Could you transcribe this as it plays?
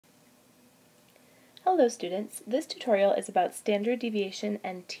Hello students, this tutorial is about standard deviation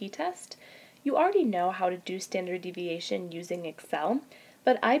and t-test. You already know how to do standard deviation using Excel,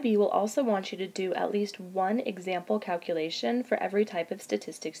 but IB will also want you to do at least one example calculation for every type of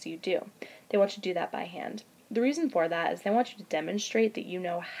statistics you do. They want you to do that by hand. The reason for that is they want you to demonstrate that you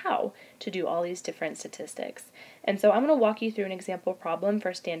know how to do all these different statistics. And so I'm going to walk you through an example problem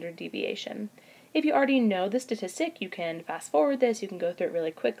for standard deviation. If you already know the statistic, you can fast forward this, you can go through it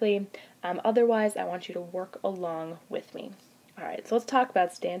really quickly. Otherwise, I want you to work along with me. Alright, so let's talk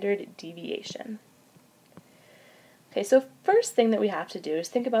about standard deviation. Okay, so first thing that we have to do is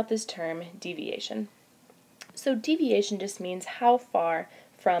think about this term deviation. So deviation just means how far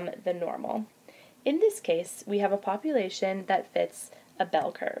from the normal. In this case, we have a population that fits a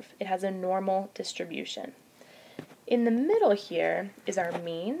bell curve. It has a normal distribution. In the middle here is our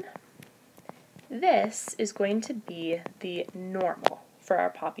mean. This is going to be the normal for our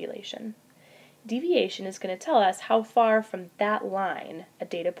population. Deviation is going to tell us how far from that line a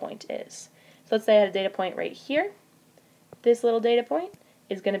data point is. So let's say I had a data point right here. This little data point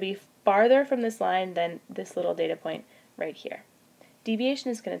is going to be farther from this line than this little data point right here.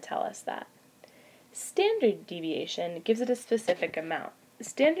 Deviation is going to tell us that. Standard deviation gives it a specific amount.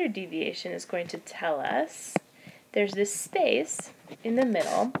 Standard deviation is going to tell us there's this space in the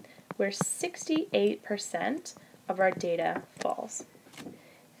middle where 68% of our data falls.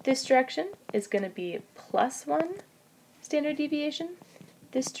 This direction is going to be +1 standard deviation.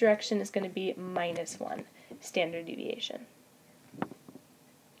 This direction is going to be -1 standard deviation.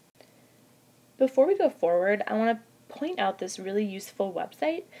 Before we go forward, I want to point out this really useful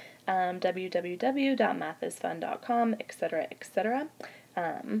website, www.mathisfun.com, etc., etc.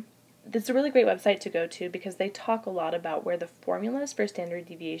 It's a really great website to go to because they talk a lot about where the formulas for standard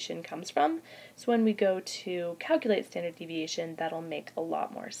deviation comes from. So when we go to calculate standard deviation, that'll make a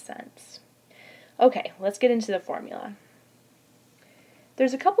lot more sense. Okay, let's get into the formula.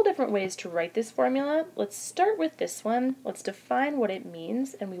 There's a couple different ways to write this formula. Let's start with this one. Let's define what it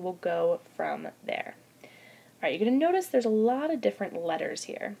means, and we will go from there. All right, you're going to notice there's a lot of different letters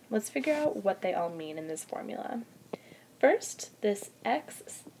here. Let's figure out what they all mean in this formula. First, this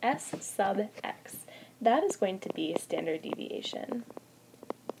s sub x, that is going to be standard deviation.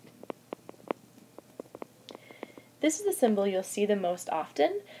 This is the symbol you'll see the most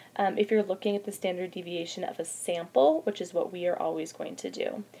often if you're looking at the standard deviation of a sample, which is what we are always going to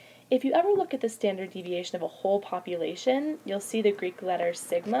do. If you ever look at the standard deviation of a whole population, you'll see the Greek letter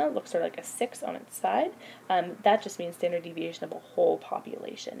sigma looks sort of like a 6 on its side. That just means standard deviation of a whole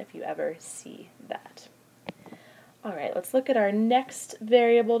population, if you ever see that. Alright, let's look at our next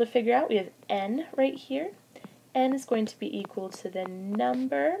variable to figure out. We have n right here. N is going to be equal to the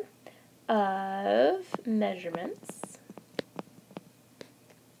number of measurements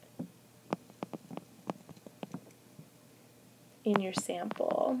in your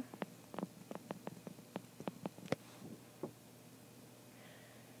sample.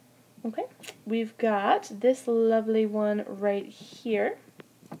 Okay, we've got this lovely one right here.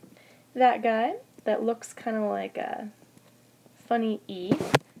 That guy that looks kind of like a funny E,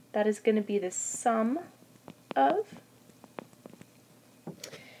 that is going to be the sum of.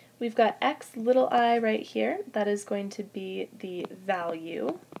 We've got x little I right here, that is going to be the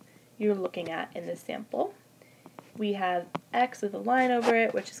value you're looking at in this sample. We have x with a line over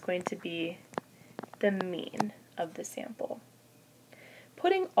it, which is going to be the mean of the sample.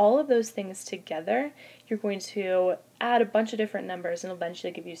 Putting all of those things together, you're going to add a bunch of different numbers and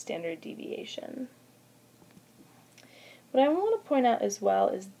eventually give you standard deviation. What I want to point out as well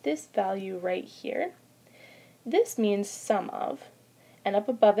is this value right here. This means sum of, and up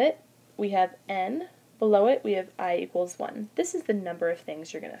above it we have n, below it we have I equals 1. This is the number of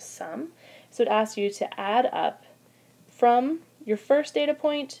things you're going to sum. So it asks you to add up from your first data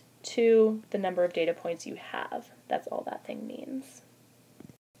point to the number of data points you have. That's all that thing means.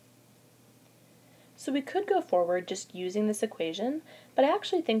 So we could go forward just using this equation, but I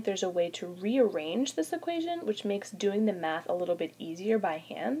actually think there's a way to rearrange this equation which makes doing the math a little bit easier by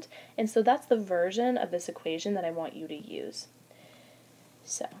hand, and so that's the version of this equation that I want you to use.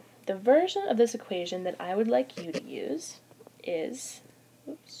 So the version of this equation that I would like you to use is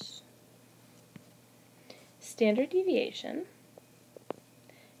standard deviation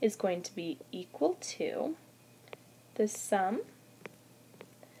is going to be equal to the sum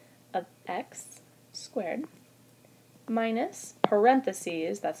of x squared minus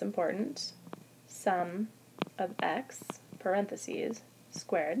parentheses, that's important, sum of x parentheses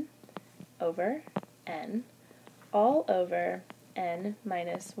squared over n all over n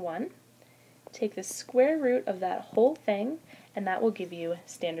minus 1. Take the square root of that whole thing and that will give you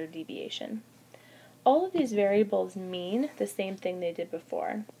standard deviation. All of these variables mean the same thing they did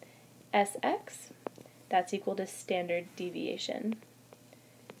before. Sx, that's equal to standard deviation.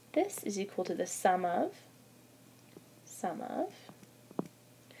 This is equal to the sum of.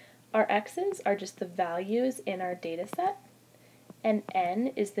 Our x's are just the values in our data set, and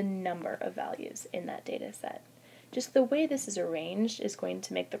n is the number of values in that data set. Just the way this is arranged is going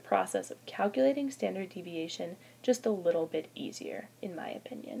to make the process of calculating standard deviation just a little bit easier, in my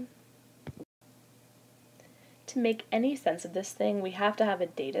opinion. To make any sense of this thing, we have to have a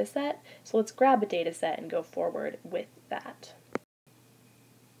data set, so let's grab a data set and go forward with that.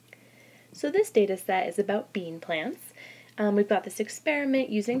 So this data set is about bean plants. We've got this experiment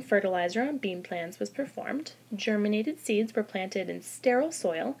using fertilizer on bean plants was performed. Germinated seeds were planted in sterile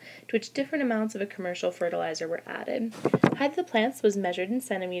soil to which different amounts of a commercial fertilizer were added. Height of the plants was measured in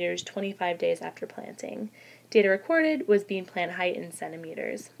centimeters 25 days after planting. Data recorded was bean plant height in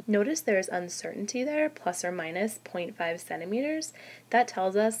centimeters. Notice there is uncertainty there, plus or minus 0.5 centimeters. That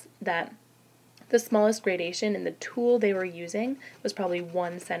tells us that the smallest gradation in the tool they were using was probably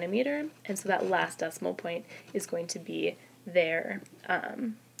 1 centimeter, and so that last decimal point is going to be their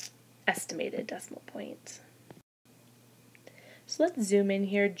estimated decimal point. So let's zoom in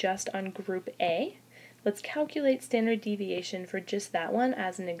here just on group A. Let's calculate standard deviation for just that one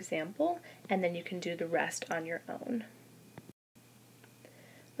as an example, and then you can do the rest on your own.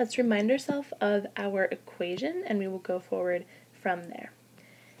 Let's remind ourselves of our equation, and we will go forward from there.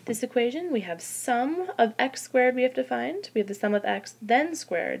 This equation, we have sum of x squared we have to find, we have the sum of x then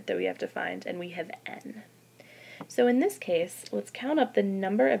squared that we have to find, and we have n. So in this case, let's count up the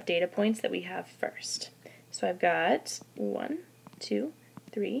number of data points that we have first. So I've got 1, 2,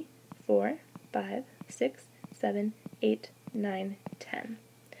 3, 4, 5, 6, 7, 8, 9, 10.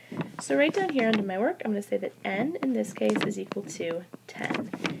 So right down here under my work, I'm going to say that n in this case is equal to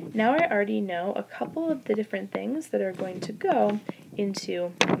 10. Now I already know a couple of the different things that are going to go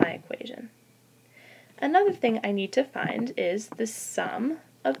into my equation. Another thing I need to find is the sum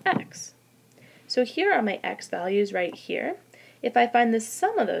of x. So here are my x values right here. If I find the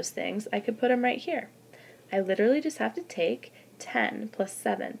sum of those things, I could put them right here. I literally just have to take 10 plus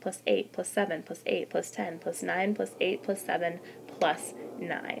 7 plus 8 plus 7 plus 8 plus 10 plus 9 plus 8 plus 7 plus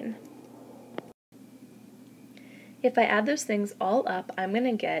 9. If I add those things all up, I'm going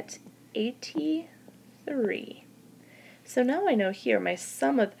to get 83. So now I know here my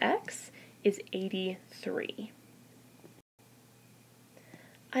sum of x is 83.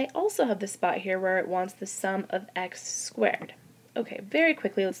 I also have the spot here where it wants the sum of x squared. Okay, very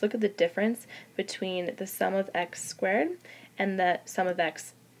quickly, let's look at the difference between the sum of x squared and the sum of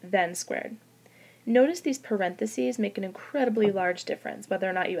x then squared. Notice these parentheses make an incredibly large difference, whether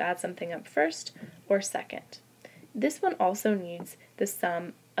or not you add something up first or second. This one also needs the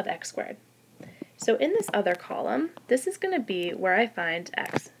sum of x squared. So in this other column, this is going to be where I find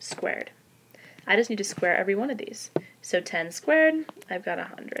x squared. I just need to square every one of these. So 10 squared, I've got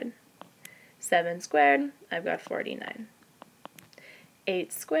 100. 7 squared, I've got 49.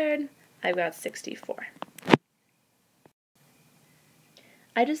 8 squared, I've got 64.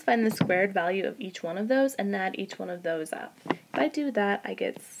 I just find the squared value of each one of those and add each one of those up. If I do that, I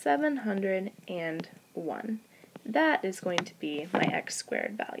get 701. That is going to be my x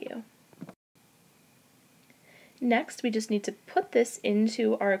squared value. Next, we just need to put this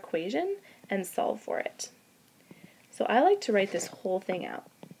into our equation and solve for it. So I like to write this whole thing out.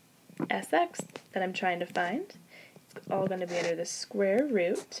 Sx that I'm trying to find, it's all going to be under the square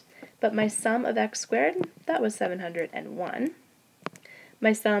root, but my sum of x squared, that was 701.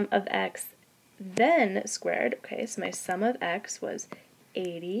 My sum of x then squared, okay, so my sum of x was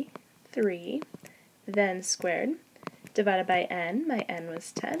 83, then squared, divided by n, my n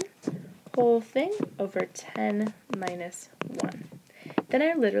was 10, whole thing over 10 minus 1. Then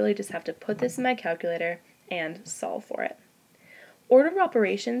I literally just have to put this in my calculator and solve for it. Order of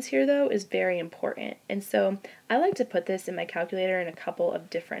operations here, though, is very important, and so I like to put this in my calculator in a couple of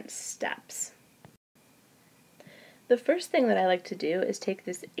different steps. The first thing that I like to do is take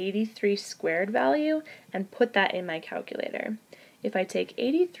this 83 squared value and put that in my calculator. If I take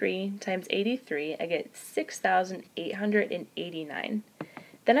 83 times 83, I get 6,889.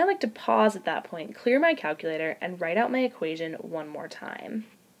 Then I like to pause at that point, clear my calculator, and write out my equation one more time.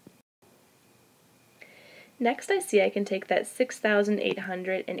 Next, I see I can take that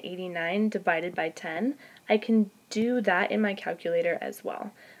 6,889 divided by 10. I can do that in my calculator as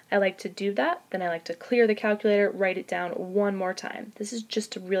well. I like to do that, then I like to clear the calculator, write it down one more time. This is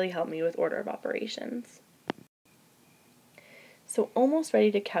just to really help me with order of operations. So almost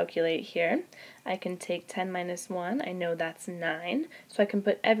ready to calculate here. I can take 10 minus 1, I know that's 9, so I can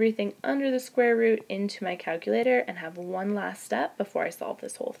put everything under the square root into my calculator and have one last step before I solve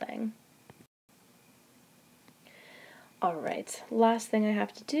this whole thing. Alright, last thing I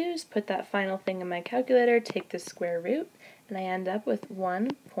have to do is put that final thing in my calculator, take the square root, and I end up with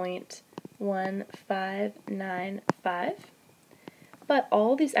 1.1595. But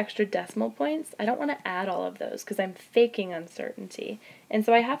all these extra decimal points, I don't want to add all of those because I'm faking uncertainty. And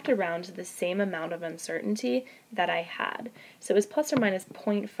so I have to round to the same amount of uncertainty that I had. So it was plus or minus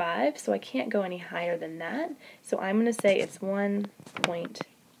 0.5, so I can't go any higher than that. So I'm going to say it's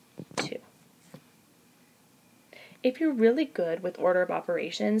 1.2. If you're really good with order of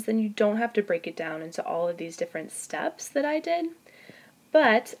operations, then you don't have to break it down into all of these different steps that I did.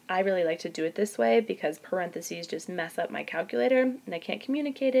 But I really like to do it this way because parentheses just mess up my calculator and I can't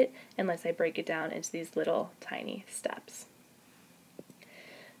communicate it unless I break it down into these little tiny steps.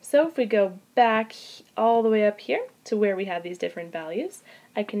 So if we go back all the way up here to where we have these different values,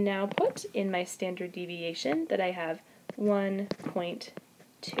 I can now put in my standard deviation that I have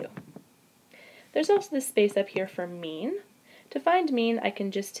 1.2. There's also this space up here for mean. To find mean, I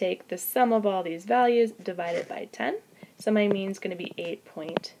can just take the sum of all these values, divide it by 10. So my mean is going to be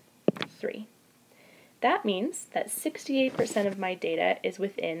 8.3. That means that 68% of my data is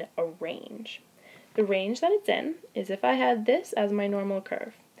within a range. The range that it's in is if I had this as my normal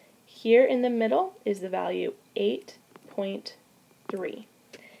curve. Here in the middle is the value 8.3.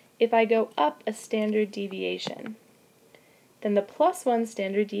 If I go up a standard deviation, then the plus 1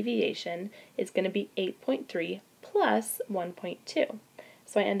 standard deviation is going to be 8.3 plus 1.2.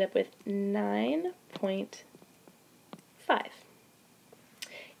 So I end up with 9.5.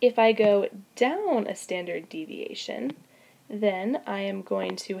 If I go down a standard deviation, then I am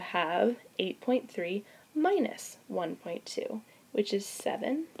going to have 8.3 minus 1.2, which is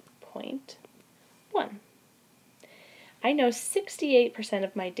 7.1. I know 68%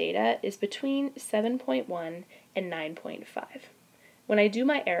 of my data is between 7.1 and 9.5. When I do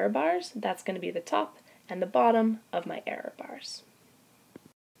my error bars, that's going to be the top and the bottom of my error bars.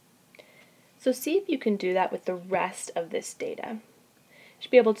 So see if you can do that with the rest of this data. You should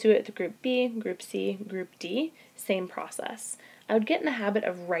be able to do it with Group B, Group C, Group D, same process. I would get in the habit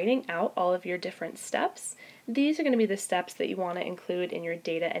of writing out all of your different steps. These are going to be the steps that you want to include in your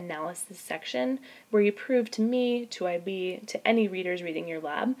data analysis section, where you prove to me, to IB, to any readers reading your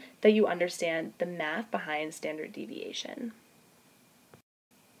lab, that you understand the math behind standard deviation.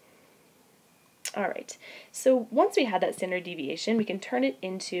 Alright, so once we had that standard deviation, we can turn it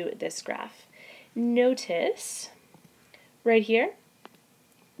into this graph. Notice right here,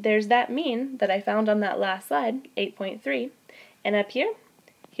 there's that mean that I found on that last slide, 8.3, and up here,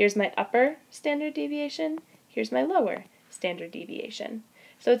 here's my upper standard deviation, here's my lower standard deviation.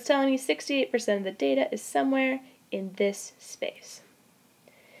 So it's telling you 68% of the data is somewhere in this space.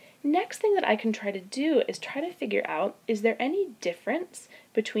 Next thing that I can try to do is try to figure out, is there any difference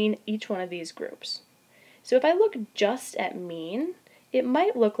between each one of these groups? So if I look just at mean, it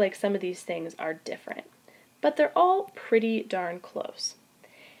might look like some of these things are different, but they're all pretty darn close.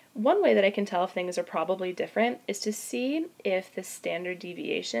 One way that I can tell if things are probably different is to see if the standard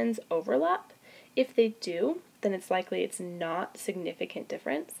deviations overlap. If they do, then it's likely it's not a significant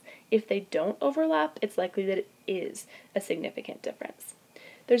difference. If they don't overlap, it's likely that it is a significant difference.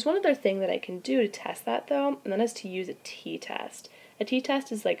 There's one other thing that I can do to test that though, and that is to use a t-test. A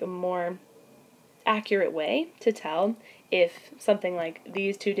t-test is like a more accurate way to tell if something like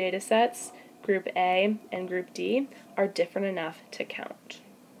these two data sets, Group A and Group D, are different enough to count.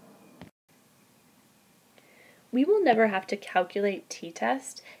 We will never have to calculate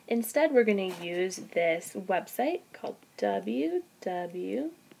t-test. Instead, we're going to use this website called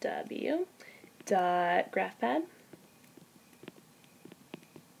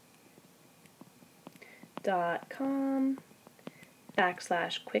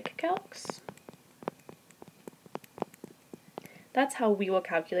That's how we will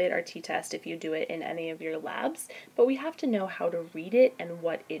calculate our t-test if you do it in any of your labs, but we have to know how to read it and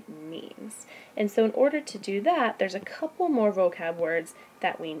what it means. And so in order to do that, there's a couple more vocab words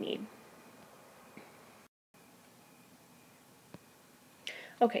that we need.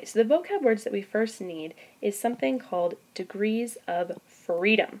 Okay, so the vocab words that we first need is something called degrees of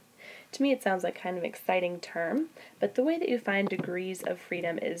freedom. To me, it sounds like kind of an exciting term, but the way that you find degrees of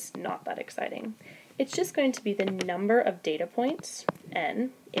freedom is not that exciting. It's just going to be the number of data points,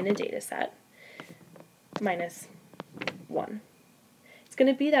 n, in a data set, minus 1. It's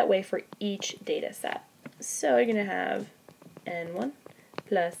going to be that way for each data set. So you're going to have n1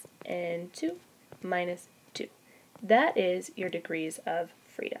 plus n2 minus 2. That is your degrees of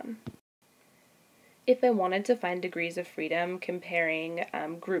freedom. If I wanted to find degrees of freedom comparing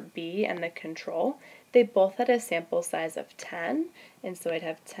group B and the control, they both had a sample size of 10, and so I'd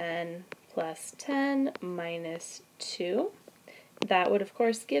have 10 plus 10 minus 2. That would, of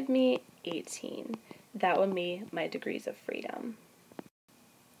course, give me 18. That would be my degrees of freedom.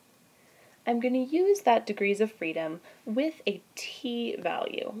 I'm going to use that degrees of freedom with a t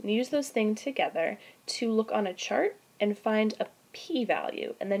value, and use those things together to look on a chart and find a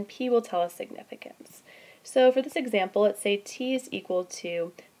p-value, and then p will tell us significance. So for this example, let's say t is equal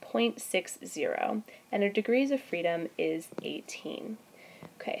to 0.60, and our degrees of freedom is 18.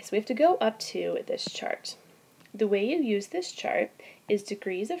 Okay, so we have to go up to this chart. The way you use this chart is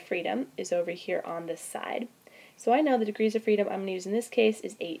degrees of freedom is over here on this side. So I know the degrees of freedom I'm going to use in this case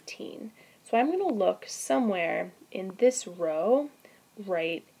is 18. So I'm going to look somewhere in this row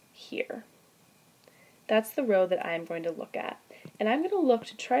right here. That's the row that I'm going to look at. And I'm going to look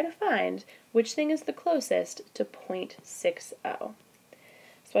to try to find which thing is the closest to 0.60.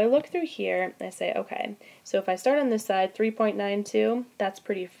 So I look through here and I say, okay, so if I start on this side, 3.92, that's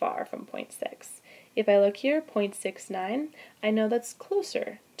pretty far from 0.6. If I look here, 0.69, I know that's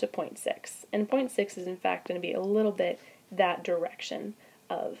closer to 0.6. And 0.6 is in fact going to be a little bit that direction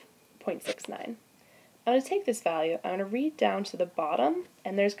of 0.69. I'm going to take this value, I'm going to read down to the bottom,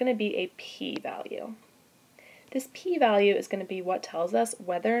 and there's going to be a p-value. This p-value is going to be what tells us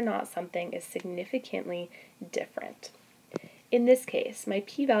whether or not something is significantly different. In this case, my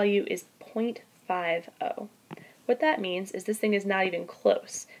p-value is 0.50. What that means is this thing is not even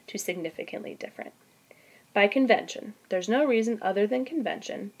close to significantly different. By convention, there's no reason other than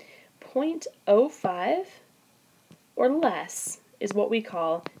convention, 0.05 or less is what we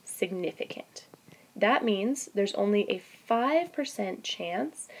call significant. That means there's only a 5%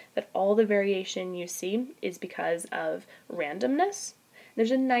 chance that all the variation you see is because of randomness.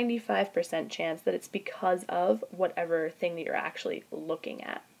 There's a 95% chance that it's because of whatever thing that you're actually looking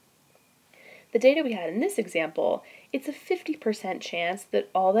at. The data we had in this example, it's a 50% chance that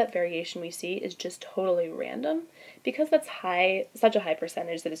all that variation we see is just totally random. Because that's such a high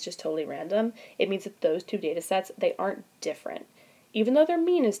percentage that it's just totally random, it means that those two data sets, they aren't different. Even though their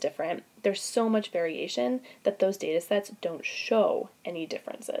mean is different, there's so much variation that those data sets don't show any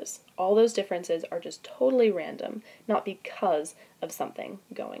differences. All those differences are just totally random, not because of something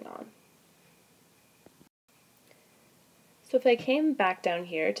going on. So if I came back down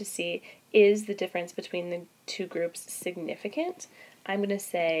here to see, is the difference between the two groups significant? I'm going to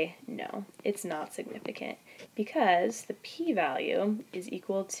say no, it's not significant, because the p-value is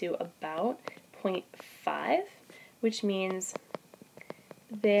equal to about 0.5, which means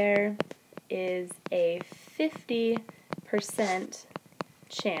there is a 50%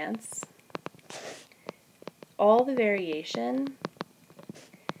 chance all the variation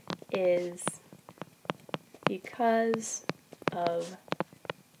is because of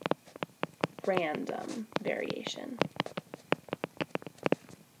random variation.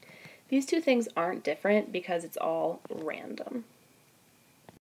 These two things aren't different because it's all random.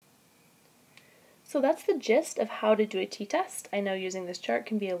 So that's the gist of how to do a t-test. I know using this chart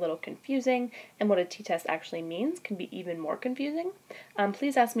can be a little confusing, and what a t-test actually means can be even more confusing.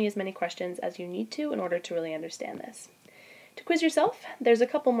 Please ask me as many questions as you need to in order to really understand this. To quiz yourself, there's a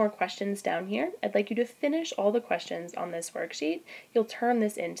couple more questions down here. I'd like you to finish all the questions on this worksheet. You'll turn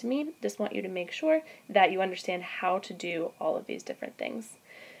this in to me. Just want you to make sure that you understand how to do all of these different things.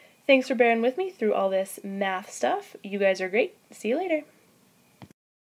 Thanks for bearing with me through all this math stuff. You guys are great. See you later.